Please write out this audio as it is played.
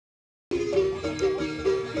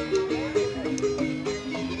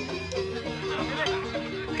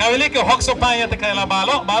Kawili ke hokso pa ya te kaila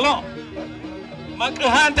balo balo.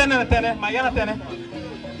 Magkahan tene tene, mayana tene.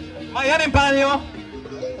 Mayana panyo.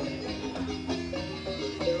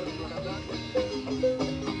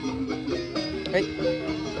 Hey.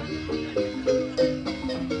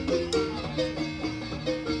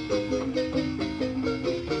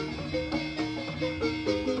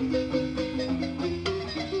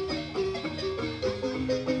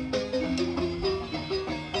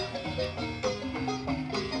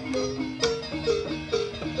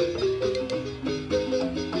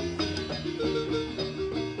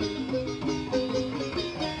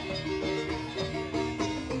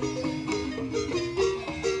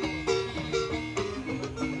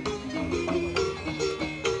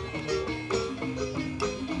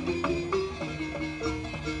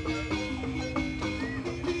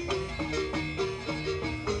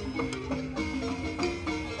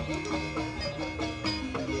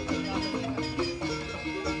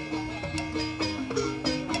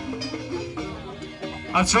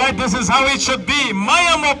 That's right, this is how it should be.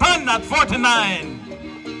 Maya Mopan at 49.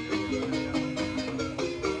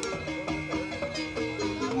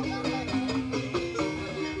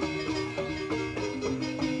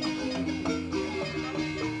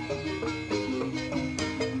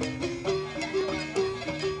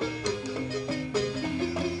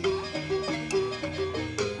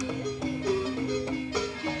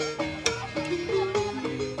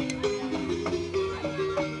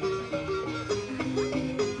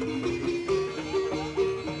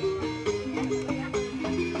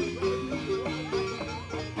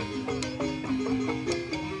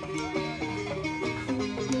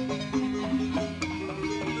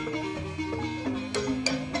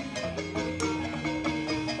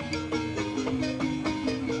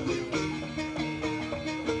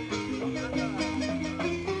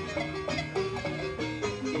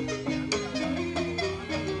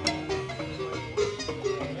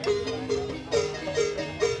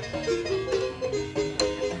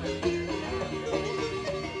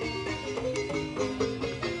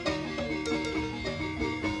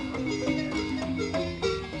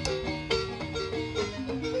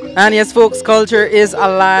 And yes, folks, culture is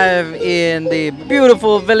alive in the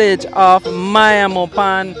beautiful village of Maya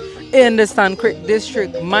Mopan in the Stan Creek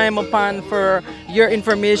district. Maya Mopan, for your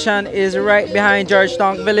information, is right behind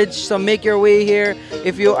Georgetown Village. So make your way here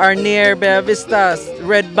if you are near Bella Vista,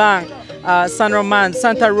 Red Bank, San Roman,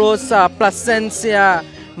 Santa Rosa, Placencia,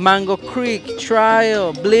 Mango Creek,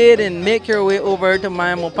 Trial, Bladen. Make your way over to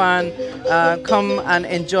Maya Mopan. Come and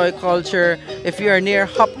enjoy culture. If you are near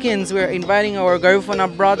Hopkins, we're inviting our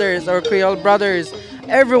Garifuna brothers, our Creole brothers,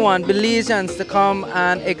 everyone, Belizeans, to come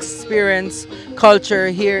and experience culture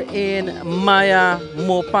here in Maya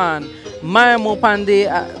Mopan. Maya Mopan Day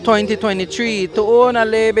 2023. Tuona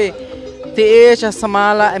lebe Ti'esh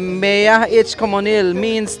Samala and Meya H Comunil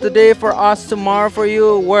means today for us, tomorrow for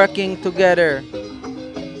you, working together.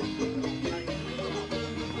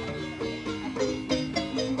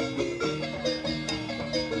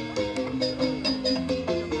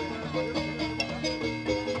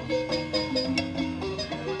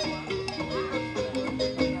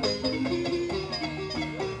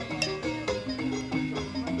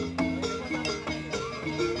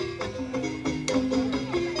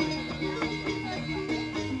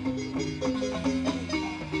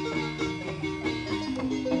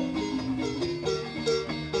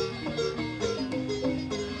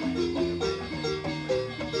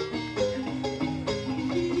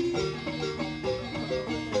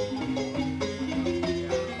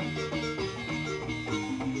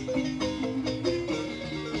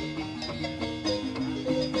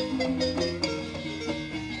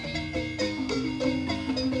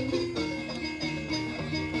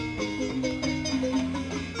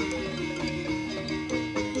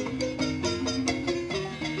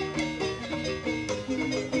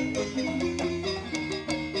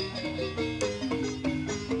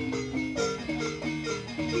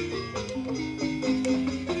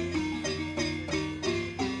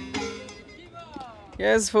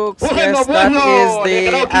 Yes, folks. Yes, that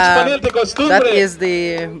is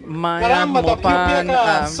the Maya Mopan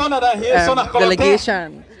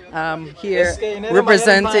delegation here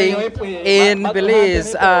representing in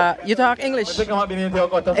Belize. You talk English?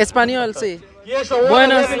 Espanol, sí.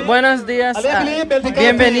 Buenos días,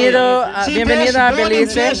 bienvenida a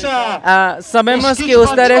Belice. Sabemos que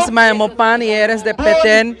usted es Maya Mopan y eres de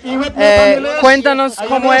Petén. Cuéntanos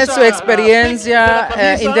cómo es su experiencia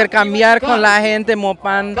intercambiar con la gente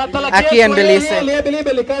Mopan aquí en Belice.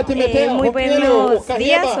 Muy buenos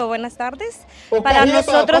días o buenas tardes. Para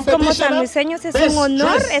nosotros como sanluiseños es un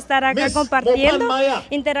honor estar acá compartiendo,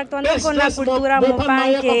 interactuando con la cultura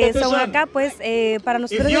Mopan que son acá, pues para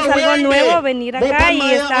nosotros es algo nuevo venir acá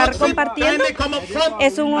y estar compartiendo.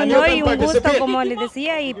 Es un honor y un gusto, como les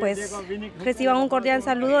decía, y pues reciban un cordial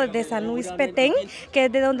saludo desde San Luis Petén, que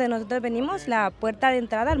es de donde nosotros venimos, la puerta de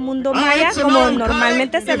entrada al mundo maya, como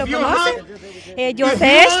normalmente se lo conoce. Yo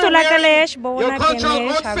sé esto, la Kalesh, Bona,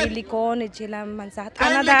 Kenesh, Habilicon, Chila, Mansat,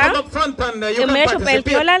 Canadá. Yo me he hecho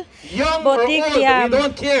peltolal, botikia,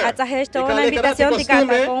 hasta esto una invitación de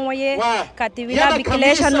cata con oye, Cativila,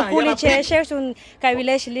 Bikilesh, Nukuli, Chesh, un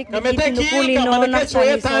Kavilesh, Nukuli, no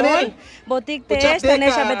nacionalizó. Botik te esta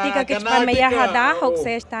nesha betika que chpan meya hada,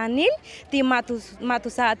 hoxe estanil, ti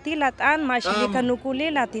matusati latan, mashlika nukuli,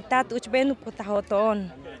 latitat uchbenu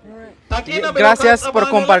putahoton. Gracias por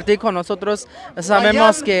compartir con nosotros.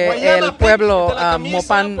 Sabemos que el pueblo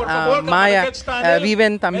Mopan Maya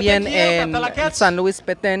viven también en San Luis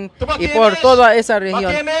Petén y por toda esa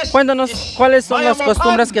región. Cuéntanos cuáles son las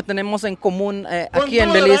costumbres que tenemos en común aquí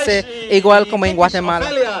en Belice, igual como en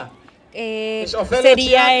Guatemala.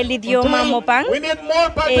 Sería el idioma Mopan. La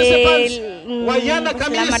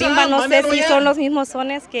marimba no sé si son los mismos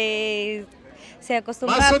sones que se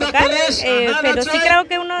acostumbra a tocar, pero sí creo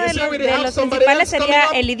que uno de los principales sería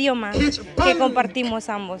el idioma que compartimos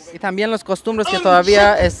ambos. Y también las costumbres que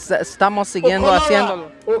todavía estamos siguiendo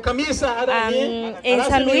haciéndolo. En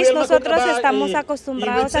San Luis nosotros estamos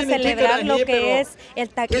acostumbrados a celebrar lo que es el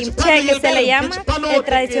taquimche, que se le llama el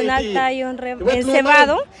tradicional tallo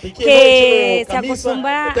encebado, que se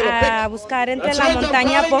acostumbra a buscar entre la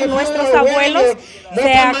montaña por nuestros abuelos.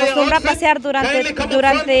 Se acostumbra a pasear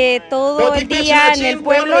durante todo el día en el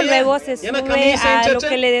pueblo, luego se sube a lo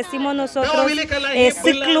que le decimos nosotros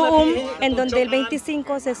ciclum, en donde el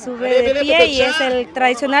 25 se sube de pie y es el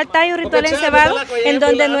tradicional tallo ritual encebado, en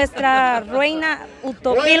donde nuestra reina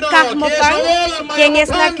Utopilca Mopan, quien es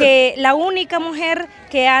la única mujer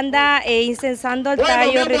que anda incensando el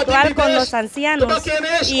tallo ritual con los ancianos,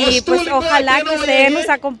 y pues ojalá que ustedes nos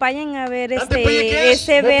acompañen a ver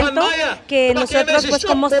ese evento que nosotros pues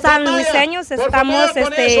como sanluiseños estamos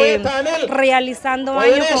realizando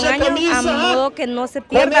año con año, a modo que no se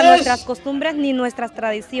pierdan nuestras costumbres ni nuestras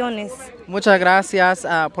tradiciones. Muchas gracias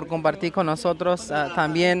por compartir con nosotros.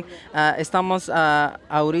 También estamos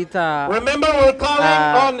ahorita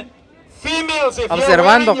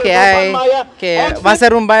observando que va a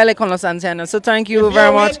ser un baile con los ancianos. So thank you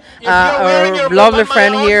very much. Our lovely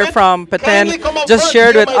friend here from Petén just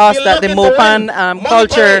shared with us that the Mopan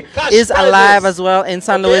culture is alive as well in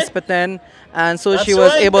San Luis Petén. And so she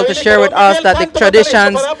was able to share with us that the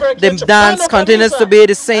traditions, the dance continues to be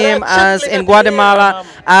the same as in Guatemala,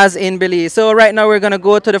 as in Belize. So right now we're going to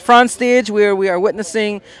go to the front stage where we are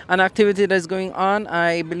witnessing an activity that is going on.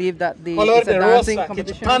 I believe that it's a dancing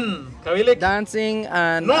competition. Dancing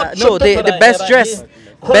and no, the best dress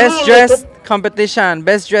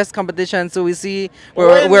competition. So we see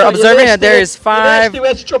we're observing that there is five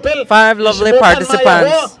lovely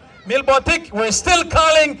participants. Milbotik, we're still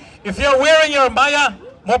calling. If you're wearing your Maya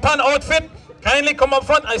Mopan outfit, kindly come up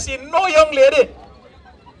front. I see no young lady.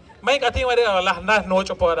 Make a thing with it. Lah no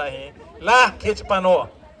chopora he. Lah kichpano.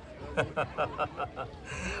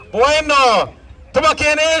 Bueno,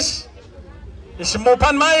 Tumakenes, it's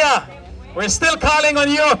Mopan Maya. We're still calling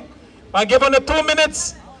on you. I give on the 2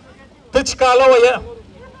 minutes. Tichkalo, yeah.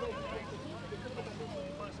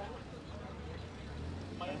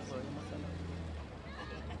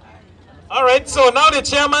 All right, so now the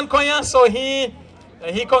chairman Konya, so he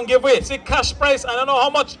can give away. See, cash prize, I don't know how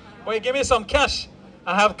much, but he give me some cash.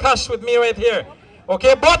 I have cash with me right here.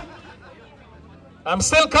 Okay, but I'm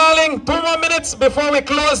still calling 2 more minutes before we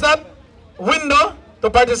close that window to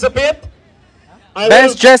participate.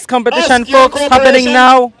 Best dress competition, folks, happening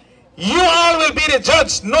now. You all will be the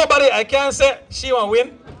judge. Nobody, I can't say she won't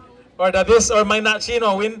win, or that this or might not, she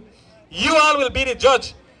won't win. You all will be the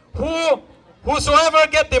judge. Whosoever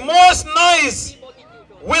get the most noise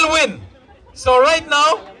will win. So right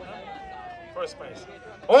now, first prize.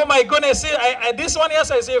 Oh my goodness, see, this one,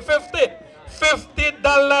 yes, I say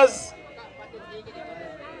 $50.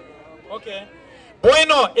 Okay.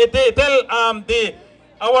 Bueno, tell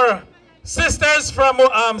our sisters from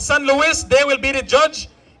San Luis, they will be the judge.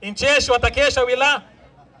 In Chesh, Watakesha Wila.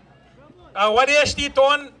 Wadesh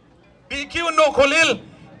Titon, BQ no Kolil.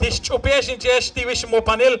 Tish chupesh in chesh ti wish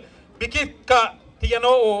Mopanil. Biki ka tiano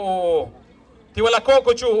o tiwala ko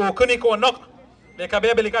kuchu o kuniko nok. Le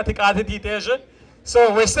kabebe lika tik adi titeje.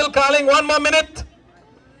 So we're still calling 1 more minute.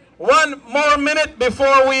 1 more minute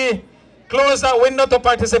before we close that window to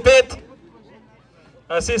participate.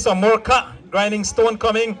 I see some more grinding stone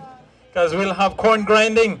coming because we'll have corn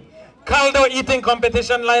grinding. Caldo eating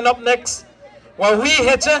competition line up next. While we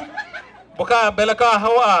hecha, buka belaka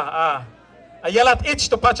hawa ayalat itch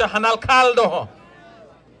to pacha hanal caldo.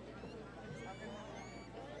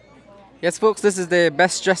 Yes, folks, this is the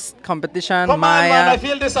best dressed competition, Come on, man, I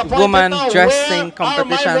feel disappointed woman now. dressing Where are my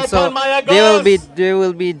competition. So Mopan Maya they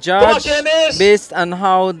will be judged Kenis. based on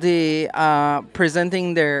how they are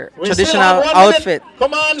presenting their We still traditional have 1 minute. outfit.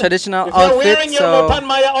 Come on. Traditional If you're outfit. wearing your So Mopan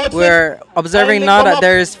Maya outfit, we're observing kindly now come that up.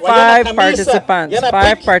 there is Wala na 5 kamisa. participants, Yan na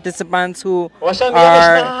 5 pick. participants who Wasan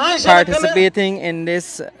are niya, participating in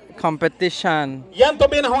this competition. Yan to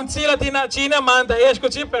bin hunsila tina China man ta yesh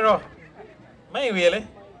kuchi pero may wili.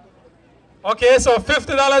 Okay, so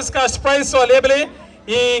 $50 cash prize so label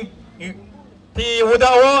in ti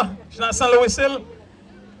hudawo na San Luisil.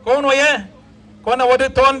 Kono ye? Kono wadi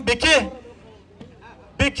ton biki.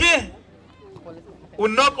 Biki.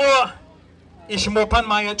 Unoko ish Mopan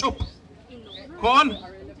Maya chup. Kon.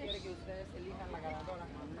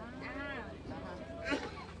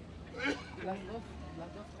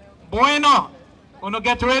 Bueno, uno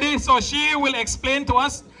get ready. So she will explain to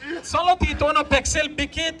us. Solo ti tono pexel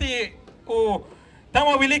biki ti o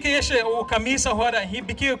tama wili ke yeshe o kamisa hoda hi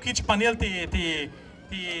biki o kich panel ti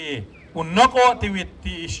unoko ti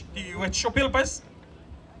wet shopil pas.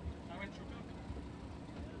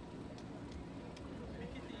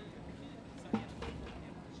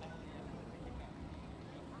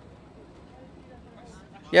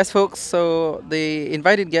 Yes, folks. So the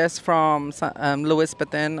invited guests from Louis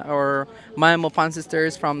Paten or my Mopan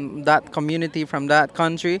sisters from that community, from that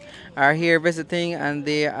country, are here visiting, and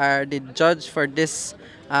they are the judge for this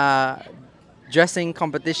dressing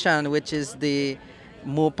competition, which is the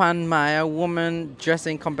Mopan Maya Woman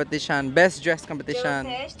Dressing Competition, Best Dress Competition.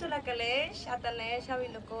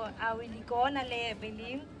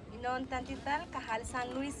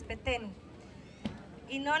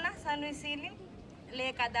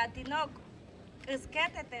 Le kadatinok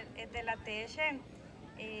isket etela teshe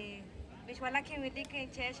bishwala kimidi ke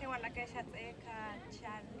cheshe wala ke shate ka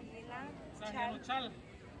chalina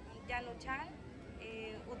januchal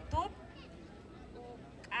utup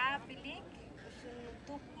ukapilik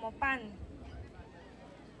utup Mopan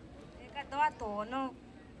eka doa tono.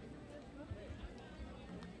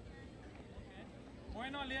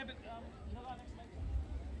 Bueno,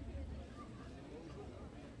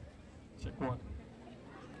 check one.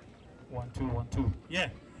 1, 2, 1, 2. Yeah.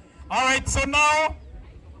 All right. So now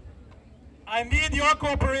I need your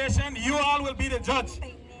cooperation. You all will be the judge.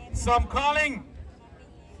 So I'm calling.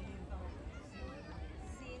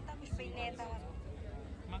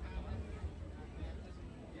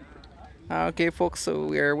 Okay, folks, so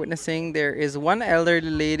we are witnessing there is one elderly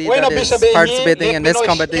lady that is participating in this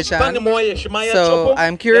competition. So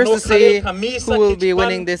I'm curious to see who will be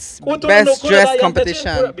winning this best dress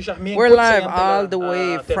competition. We're live all the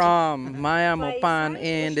way from Maya Mopan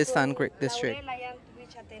in the Sand Creek district.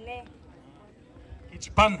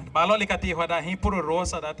 Pan balo likati hoda hi puro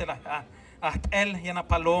rosa datela el yana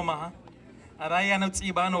paloma ha araya na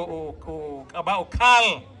tsibano o aba o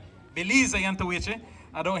kal belize yanto wiche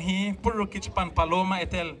ado hi puro kichpan paloma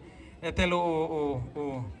etel o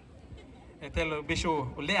bisho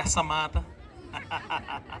le asamata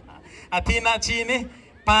atina chini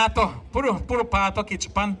pato puro pato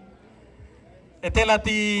kichpan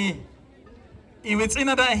etelati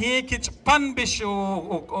iwitsina da hi kichpan bisho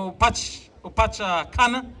o pacha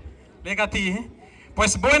kana legati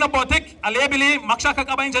pues bueno botik alebili makshaka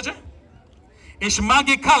kabain jaja is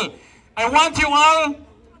magical. I want you all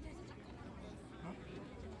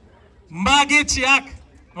magi chiak,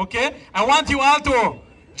 okay? I want you all to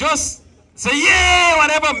just say yeah,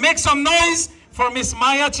 whatever, make some noise for Miss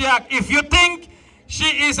Maya Chiak. If you think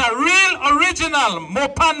she is a real original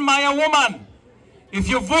Mopan Maya woman, if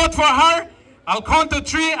you vote for her, I'll count to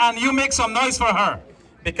 3 and you make some noise for her,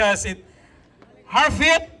 because her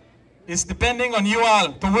fate is depending on you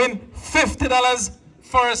all to win $50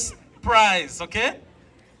 first prize, okay?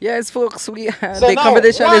 Yes, folks, the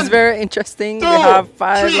competition is very interesting. We have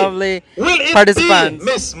 5 lovely participants.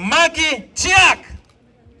 Miss Maggie Chiak.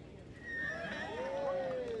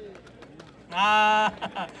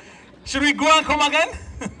 Should we go and come again?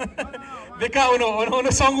 Because uno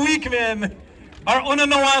song week, man. Or uno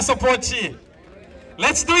no one support she.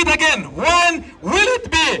 Let's do it again. 1, will it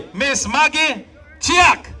be Miss Maggie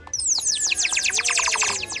Chiak.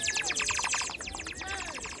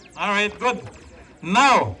 All right, good.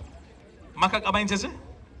 Now, makak abain saja.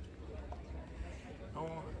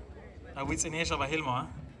 Oh, awit ini siapa hilmo?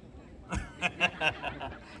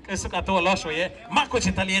 Kesuka tu loss ye. Mak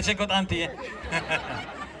kucing tali aja kot anti.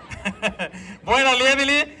 Bueno,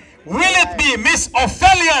 Liebili, will it be Miss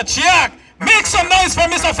Ophelia Chiak? Make some noise for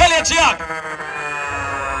Miss Ophelia Chiak.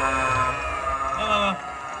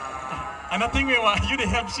 I don't think we were you the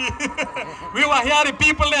help she. We were here the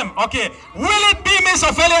people them. Okay, will it be Miss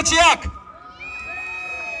Ophelia Chiak?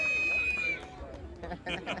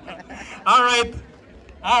 All right,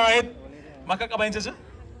 all right. Makakabayin siya.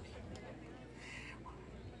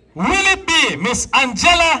 Will it be Miss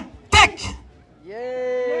Angela Tech?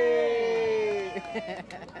 Yay!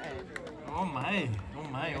 Oh my, oh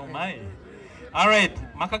my, oh my. All right,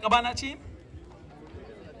 makakaba na team?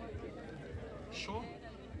 Sure.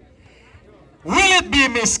 Will it be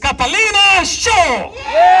Miss Catalina Shaw?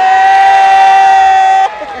 Yay!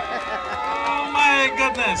 Oh my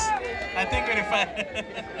goodness. I think we're fine.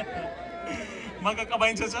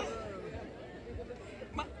 Makakabayin siya?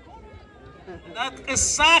 Dat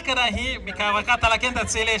kesaka dahi bikawa kata lakin dat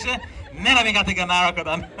seleshe nena bingati ganara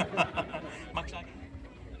kadan.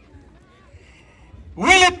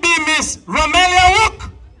 Will it be Miss Romelia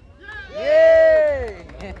Wook? Yay!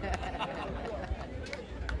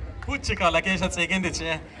 Puchika lakin shat second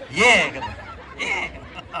diche. Yeah. Yeah.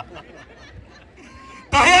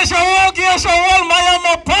 Tahia shawal Maya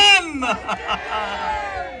Mopan.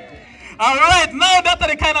 All right, now that's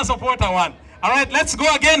the kind of support I want. All right, let's go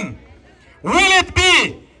again. Will it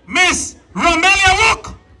be Miss Romelia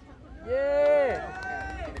Wook? Yeah!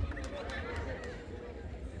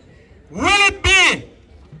 Will it be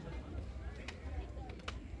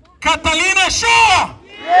Catalina Shaw?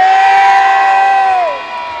 Yeah!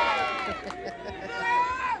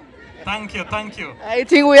 Thank you, thank you. I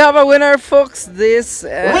think we have a winner, folks. This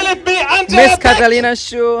Will it be Angela Miss Tech? Catalina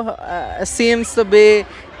Shu seems to be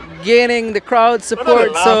gaining the crowd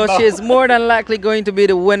support, so she's more than likely going to be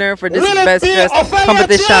the winner for this best dress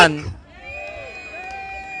competition.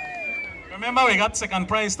 Remember, we got second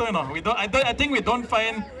prize too, you know. We don't. I think we don't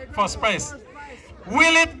find first prize.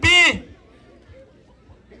 Will it be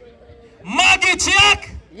Maggie Chiak?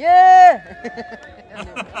 Yeah!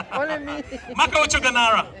 Only me. Maka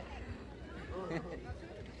Uchuganara.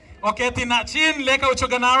 Okay, Tinachin, Leka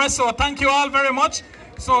Uchuganara. So thank you all very much.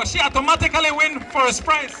 So she automatically win first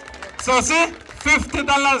prize. So see,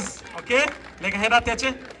 $50. Okay? Like head at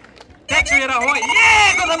teche. Teche yera ho.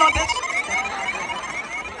 Yeah, go no teche.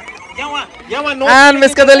 And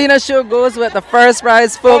Miss Catalina Show goes with the first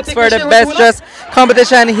prize, folks, for the best dress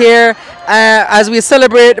competition here as we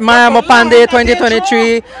celebrate Maya Mopan Day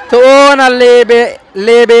 2023. To own a lebe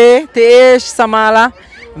Tish Samala.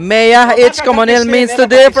 Maya H. Kamonil means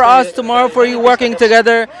today for us, tomorrow for you, working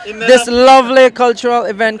together. This lovely cultural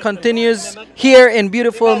event continues here in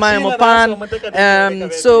beautiful Maya Mopan.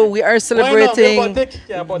 So we are celebrating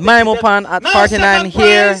Maya Mopan at 49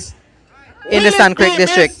 here in the Sand Creek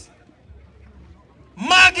district.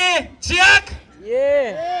 Maggie Chiak?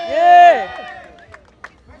 Yeah, yeah.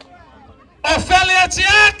 Ophelia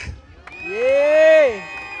Chiak? Yeah.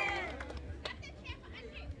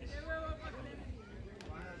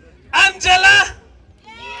 Angela?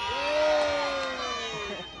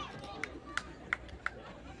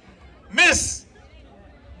 Miss?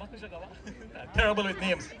 Terrible with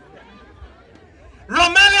names.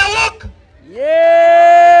 Romelia Wook?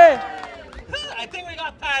 Yeah. I think we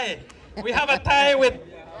got a tie. We have a tie with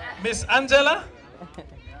Miss Angela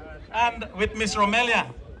and with Miss Romelia.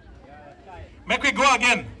 Make we go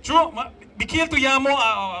again. True. Bikil to yamo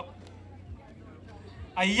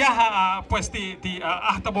ayaha pues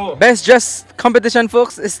ahtabo. Best dress competition,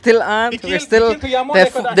 folks, is still on. We're still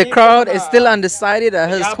the crowd is still undecided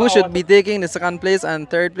as who should be taking the second place and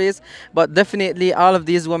third place. But definitely, all of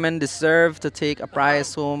these women deserve to take a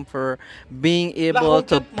prize home for being able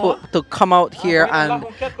to come out here and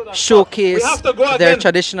showcase their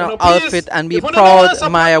traditional outfit and be proud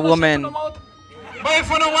Maya women. But if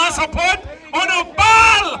you want support, on a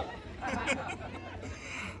ball.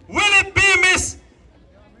 Will it be Miss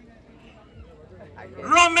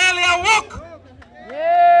Romelia Wook?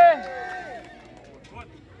 Yeah.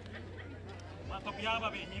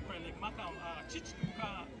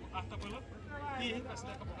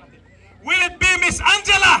 Will it be Miss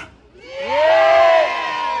Angela?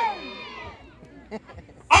 Yeah.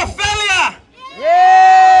 Ophelia?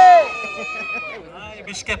 Yeah.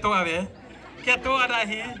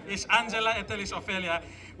 Is Angela is Ophelia.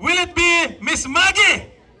 Will it be Miss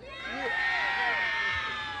Maggie?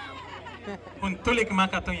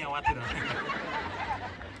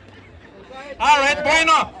 All right,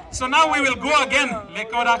 bueno. So now we will go again.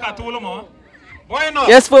 Bueno.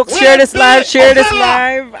 Yes, folks, share this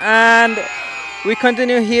live, and we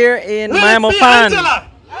continue here in Mopan.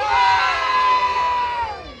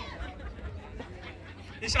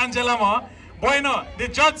 It's Angela Mo. Bueno, the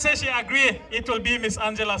judge says she agree it will be Miss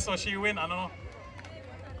Angela, so she win. I don't know.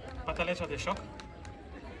 Patalecho de shock.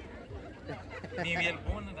 Ni will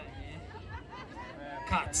bona da.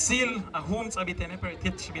 Kat seal a homes abitene per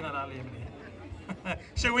tit she been a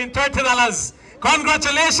She win $30.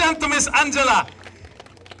 Congratulations to Miss Angela.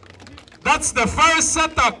 That's the first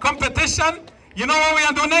set of competition. You know what we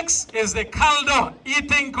are doing next? Is the caldo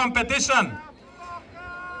eating competition.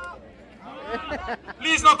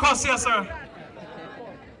 Please no cost here, sir.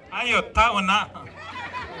 Ayo, tauna.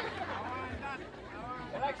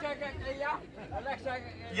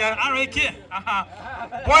 Yeah, Ariki.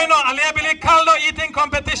 Bueno, alebili caldo eating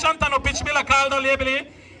competition. Tano pitch bila caldo alebili.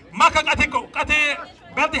 Makak ati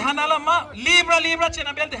belti hanal ma libra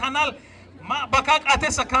china belti hanal ma bakak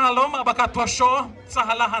ate sa caldo ma bakat tosho sa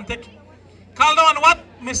halahantek. Caldo on what,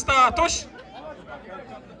 Mr. Tush?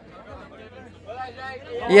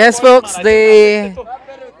 Yes, folks, the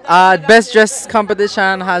Best Dress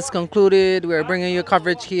competition has concluded. We're bringing you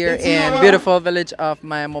coverage here in beautiful village of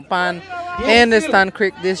Mopan in the Stan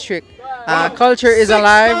Creek district. Culture is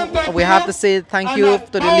alive. We have to say thank you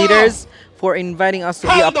to the leaders for inviting us to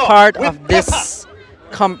be a part of this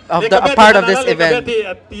event.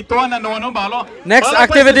 Next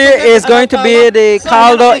activity is going to be the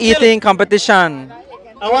caldo eating competition.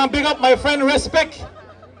 I want to big up my friend Respect,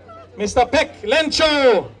 Mr. Peck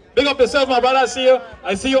Lencho. Big up yourself, my brother.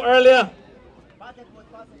 I see you earlier.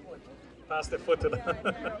 Pass the foot to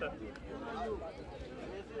the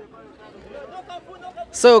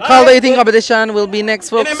So caldo eating competition will be next,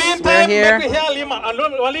 folks. In the meantime, we're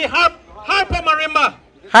here. Harp marimba.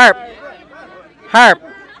 Harp.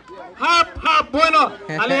 Bueno.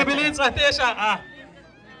 Alabilis atesha.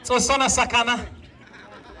 So sona sakana.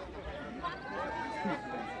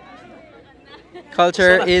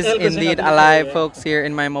 Culture is indeed alive, folks, here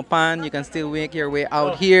in Mopan. You can still make your way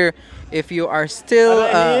out here. If you are still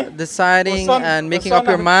deciding and making up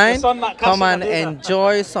your mind, come and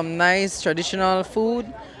enjoy some nice traditional food.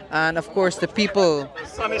 And of course, the people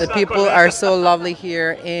are so lovely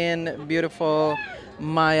here in beautiful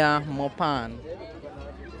Mopan.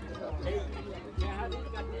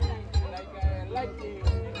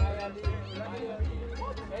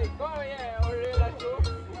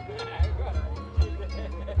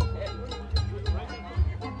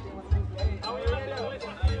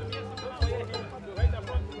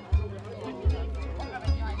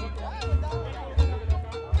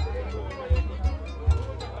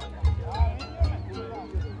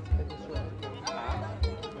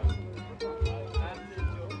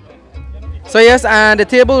 So yes, and the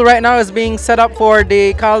table right now is being set up for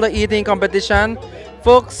the caldo eating competition.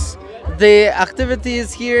 Folks, the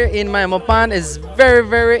activities here in Mopan is very,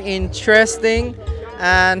 very interesting.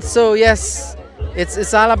 And so yes,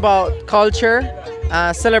 it's all about culture,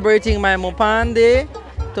 celebrating Mopan Day.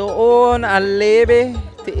 To own a lebe,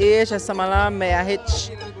 to age as samala may a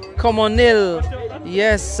hitch comonil.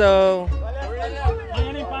 Yes, so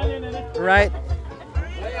right.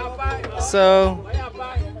 So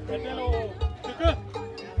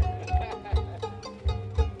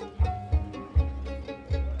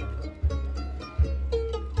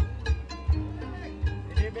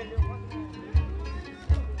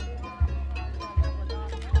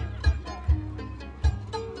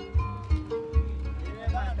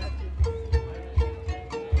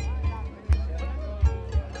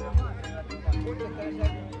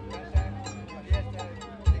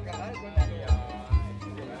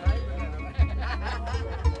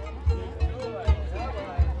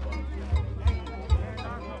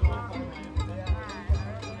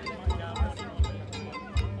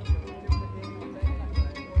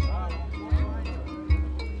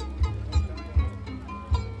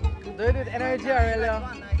do it with energy, Aurelio.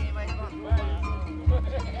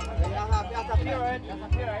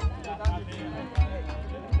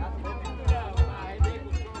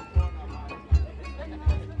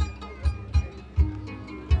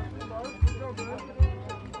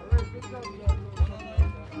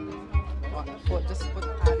 Just put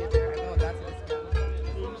Ali there. No, that's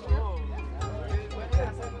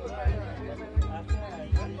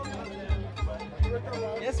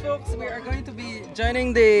Yes, folks, we are going to be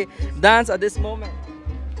joining the dance at this moment.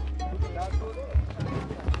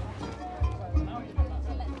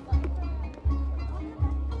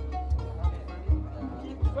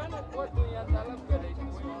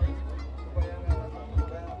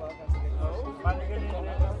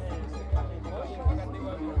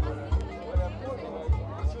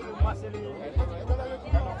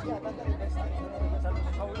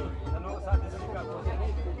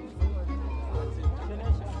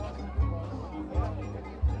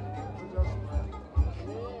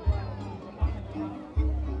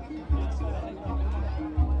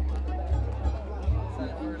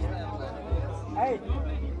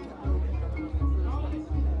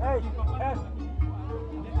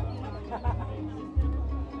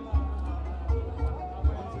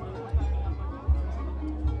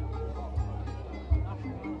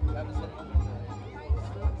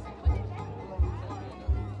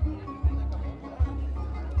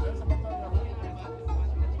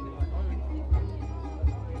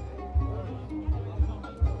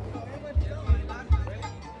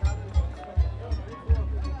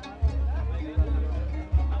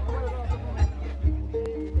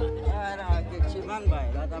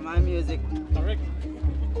 My music. Correct.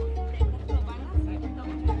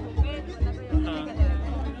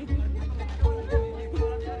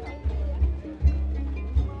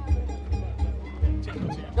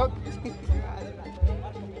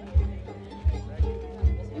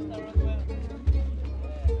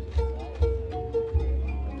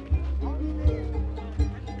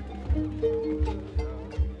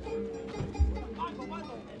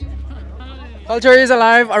 Culture is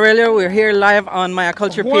alive, Aurelia. We're here live on my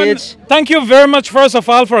culture page. Thank you very much, first of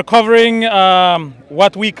all, for covering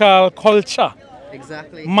what we call culture.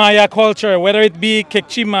 Exactly. Maya culture, whether it be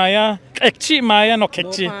Kekchi Maya, no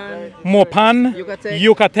Kekchi, Mopan,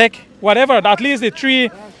 Yucatec, whatever. At least the three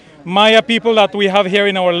Maya people that we have here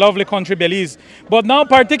in our lovely country, Belize. But now,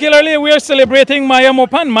 particularly, we are celebrating Maya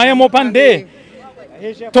Mopan Day.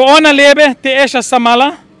 To honor Lebe, Te Esha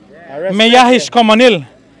Samala, Meyahish Komonil.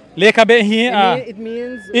 It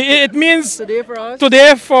means today for us,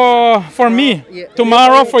 today for me,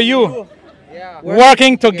 tomorrow for you. Yeah.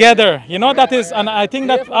 Working together, you know, that is, and I think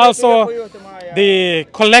that also the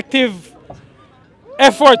collective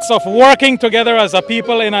efforts of working together as a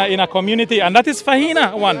people in a community, and that is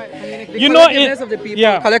Fahina one. You know,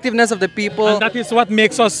 collectiveness of the people, and that is what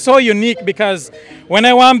makes us so unique. Because when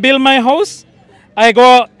I want to build my house, I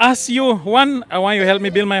go ask you, one, I want you to help me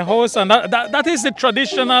build my house, and that is the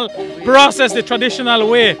traditional process, the traditional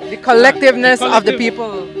way. The collectiveness of the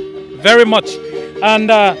people. Very much.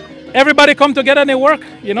 And everybody come together and they work,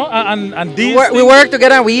 you know, and these we work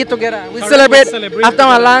together and we eat together. We celebrate after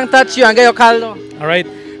a long touch you and get your caldo. All right.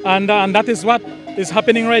 And that is what is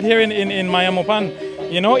happening right here in Maya Mopan.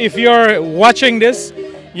 You know, if you're watching this,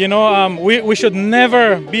 you know, we should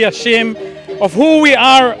never be ashamed of who we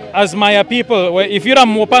are as Maya people. If you're a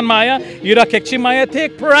Mopan Maya, you're a Kekchi Maya,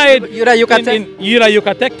 take pride. You're a Yucatec. You're a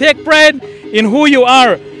Yucatec. Take pride in who you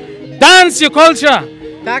are. Dance your culture.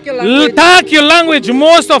 Talk your language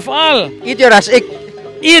most of all. Eat your ash ik.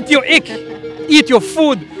 Eat your ik. Eat your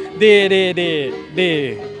food.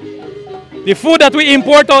 The food that we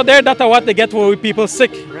import out there, that's what they get when people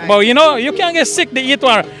sick. Right. But you know, you can't get sick, they eat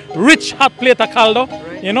a rich hot plate of caldo.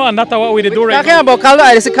 Right. You know, and that's what we do right now. Talking about caldo,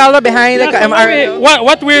 I see caldo behind the camera.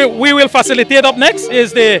 What we will facilitate up next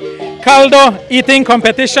is the caldo eating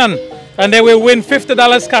competition. And they will win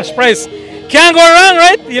 $50 cash prize. Can't go wrong,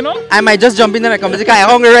 right? You know? I might just jump in the competition because I'm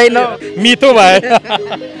hungry right now. Me too, right?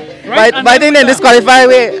 But I think they disqualify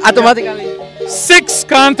we automatically. 6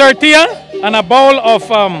 corn tortilla and a bowl of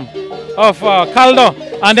caldo,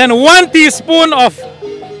 and then 1 teaspoon of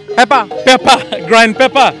pepper, grind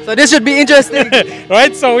pepper. So this should be interesting.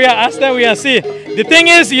 Right? So we are asked that we are see. The thing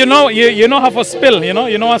is, you know how to spill, you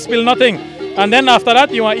know how to spill nothing. And then after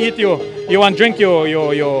that you want to eat you want to drink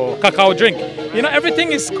your cacao drink. You know,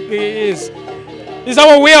 everything is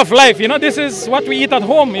our way of life. You know, this is what we eat at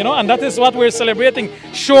home, you know, and that is what we're celebrating,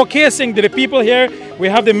 showcasing to the people here. We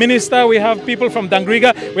have the minister, we have people from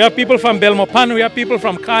Dangriga, we have people from Belmopan, we have people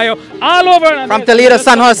from Cayo, all over. From Toledo,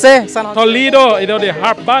 San Jose. Toledo, you know, the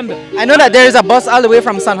harp band. I know that there is a bus all the way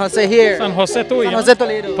from San Jose here. San Jose too, San Jose,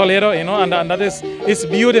 Toledo. Toledo, you know, and that is, it's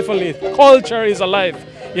beautiful. Culture is alive.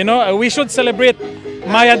 You know, we should celebrate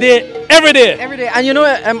Maya Day every day. Every day. And you know,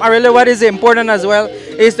 Aurelia, what is important as well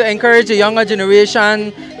is to encourage the younger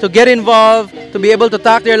generation to get involved, to be able to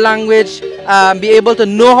talk their language, be able to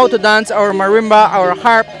know how to dance our marimba, our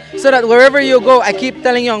harp, so that wherever you go, I keep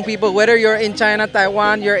telling young people, whether you're in China,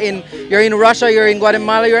 Taiwan, you're in Russia, you're in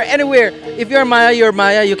Guatemala, you're anywhere, if you're Maya, you're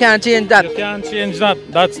Maya. You can't change that. You can't change that.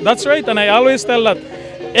 That's right. And I always tell that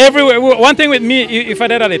everywhere. One thing with me, if I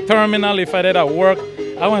did at a terminal, if I did at work,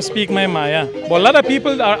 I want to speak my Maya. But a lot of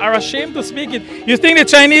people are ashamed to speak it. You think the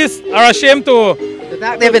Chinese are ashamed to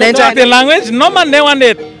talk the language? No man, they want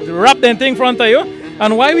to rap the thing in front of you.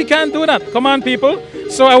 And why we can't do that? Come on, people.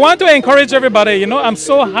 So I want to encourage everybody. You know, I'm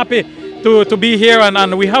so happy to be here.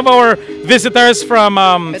 And we have our visitors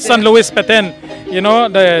from San Luis Petén. You know,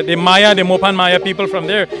 the Maya, the Mopan Maya people from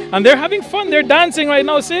there, and they're having fun. They're dancing right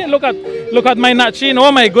now. See, look at my nachin.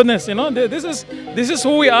 Oh my goodness, you know, this is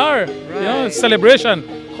who we are. Right. You know, celebration.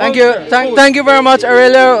 Thank you, thank you very much,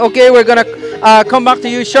 Aurelio. Okay, we're gonna come back to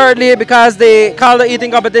you shortly because the caldo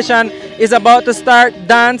eating competition is about to start.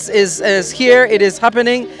 Dance is here. It is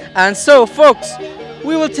happening, and so folks,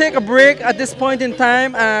 we will take a break at this point in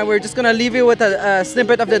time. We're just gonna leave you with a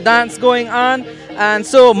snippet of the dance going on. And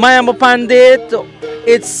so, Maya Mopande,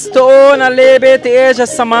 it's to na lebe te eja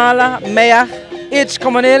samala meya. Ich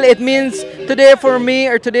komonel, it means today for me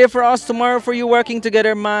or today for us, tomorrow for you, working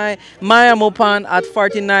together. My Maya Mopan at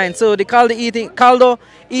 49. So the caldo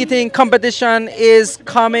eating competition is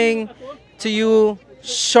coming to you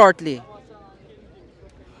shortly.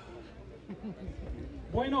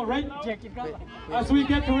 Bueno, right now, as we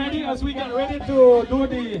get ready to do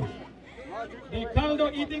the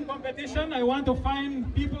caldo eating competition, I want to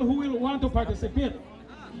find people who will want to participate.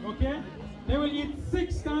 Okay? They will eat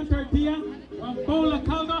 6 cans tortilla, 1 bowl of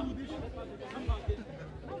caldo,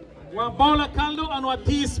 1 bowl of caldo, and 1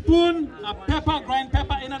 teaspoon of pepper, grind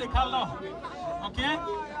pepper in the caldo. Okay?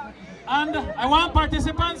 And I want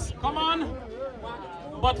participants, come on.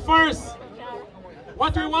 But first,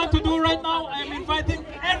 what we want to do right now, I'm inviting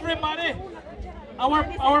everybody.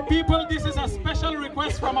 Our people, this is a special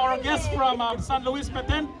request from our guests from San Luis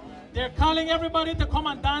Petén. They're calling everybody to come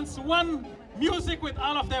and dance one music with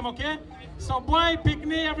all of them, okay? So boy,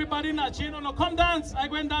 picnic, everybody, Nachino, no, come dance. I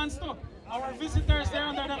go and dance too. Our visitors there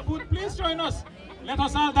under that booth, please join us. Let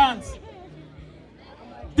us all dance.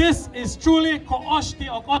 This is truly Kooshti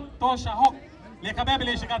Okot Toshahok.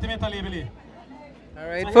 Lekabebele Shikatimeta Libili. All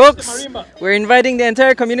right, folks, we're inviting the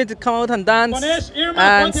entire community to come out and dance.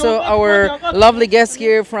 And so our lovely guests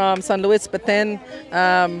here from San Luis Petén,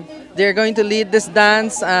 they're going to lead this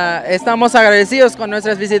dance. Estamos agradecidos con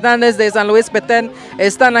nuestras visitantes de San Luis Petén.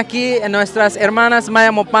 Están aquí nuestras hermanas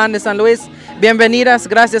Maya Mopan de San Luis. Bienvenidas,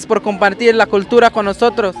 gracias por compartir la cultura con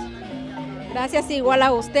nosotros. Gracias igual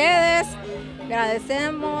a ustedes.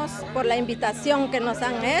 Agradecemos por la invitación que nos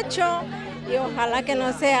han hecho. Y ojalá que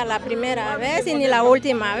no sea la primera vez y ni la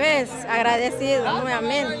última vez. Agradecido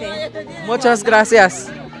nuevamente. Muchas gracias.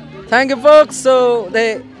 Thank you, folks. So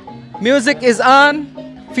the music is on.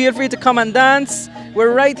 Feel free to come and dance.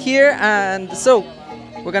 We're right here, and so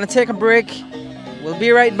we're gonna take a break. We'll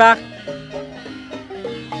be right back.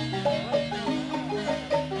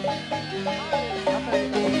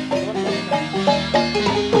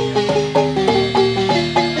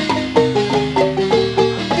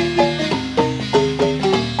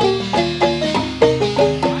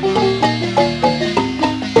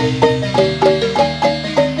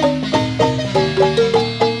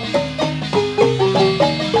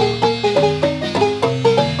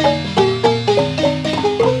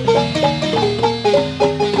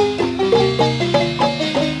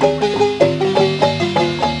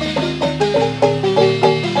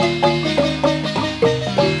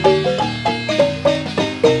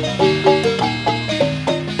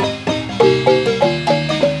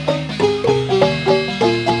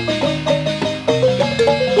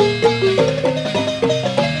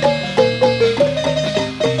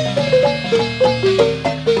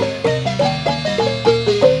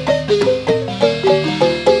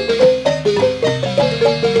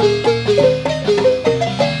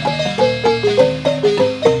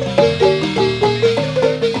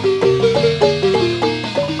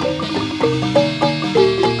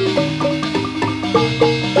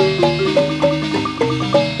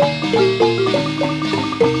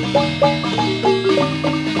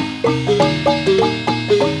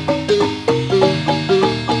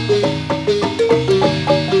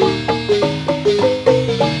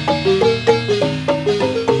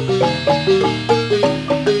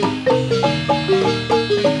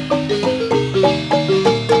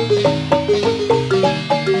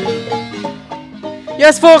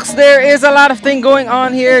 Yes, folks, there is a lot of thing going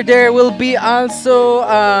on here. There will be also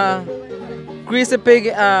greasy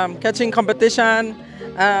pig catching competition.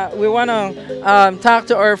 We want to talk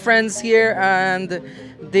to our friends here, and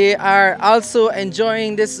they are also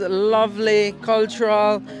enjoying this lovely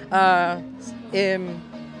cultural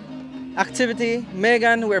activity.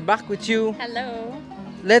 Megan, we're back with you. Hello.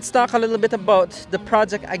 Let's talk a little bit about the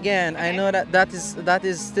project again. Okay. I know that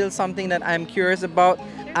is still something that I'm curious about.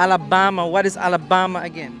 Alabama. What is Alabama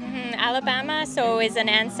again? Alabama, is an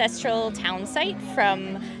ancestral town site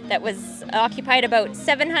that was occupied about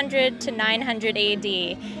 700 to 900 AD,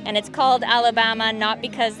 and it's called Alabama not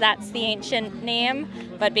because that's the ancient name,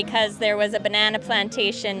 but because there was a banana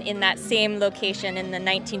plantation in that same location in the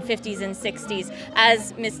 1950s and 60s,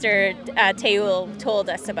 as Mr. Teul told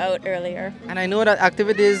us about earlier. And I know that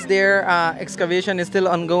activities there, excavation is still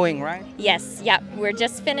ongoing, right? Yes, yeah. We're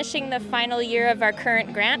just finishing the final year of our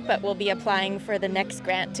current grant, but we'll be applying for the next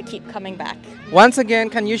grant to keep coming back. Once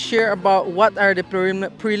again, can you share about what are the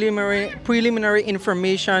preliminary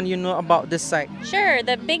information you know about this site? Sure.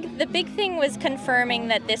 The big thing was confirming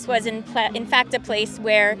that this was in fact a place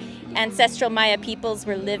where ancestral Maya peoples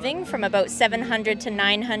were living from about 700 to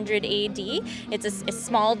 900 AD. It's a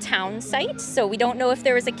small town site, so we don't know if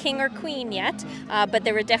there was a king or queen yet, but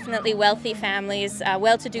there were definitely wealthy families,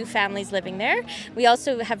 well-to-do families living there. We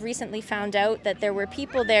also have recently found out that there were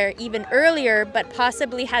people there even earlier, but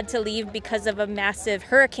possibly had to leave because of a massive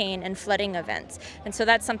hurricane and flooding events. And so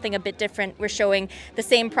that's something a bit different. We're showing the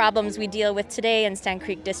same problems we deal with today in Stan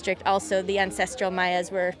Creek District, also the ancestral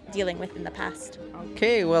Mayas were dealing with in the past.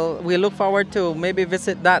 Okay, well, we look forward to maybe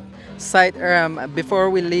visit that site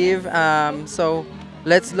before we leave. So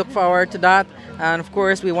let's look forward to that. And of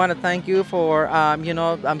course, we want to thank you for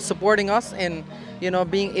supporting us in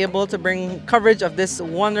being able to bring coverage of this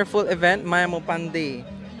wonderful event, Maya Mopan Day.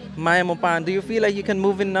 Maya Mopan, do you feel like you can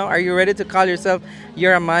move in now? Are you ready to call yourself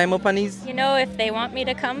you're a Maya Mopanese? You know, if they want me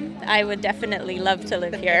to come, I would definitely love to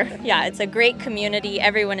live here. Yeah, it's a great community.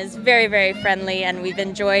 Everyone is very, very friendly, and we've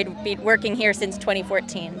enjoyed working here since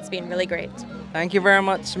 2014. It's been really great. Thank you very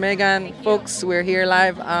much, Megan. Folks, we're here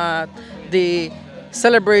live at the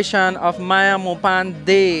celebration of Maya Mopan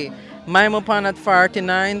Day. Maya Mopan at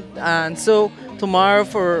 49, and so tomorrow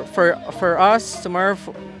for us, tomorrow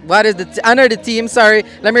what is under the team, sorry,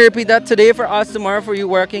 let me repeat that, today for us, tomorrow for you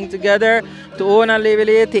working together to own a level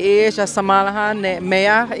samalahan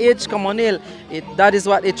meya h kamonil. That is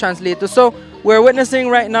what it translates to. So we're witnessing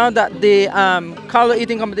right now that the kalo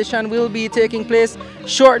eating competition will be taking place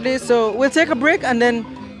shortly, so we'll take a break and then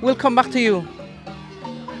we'll come back to you.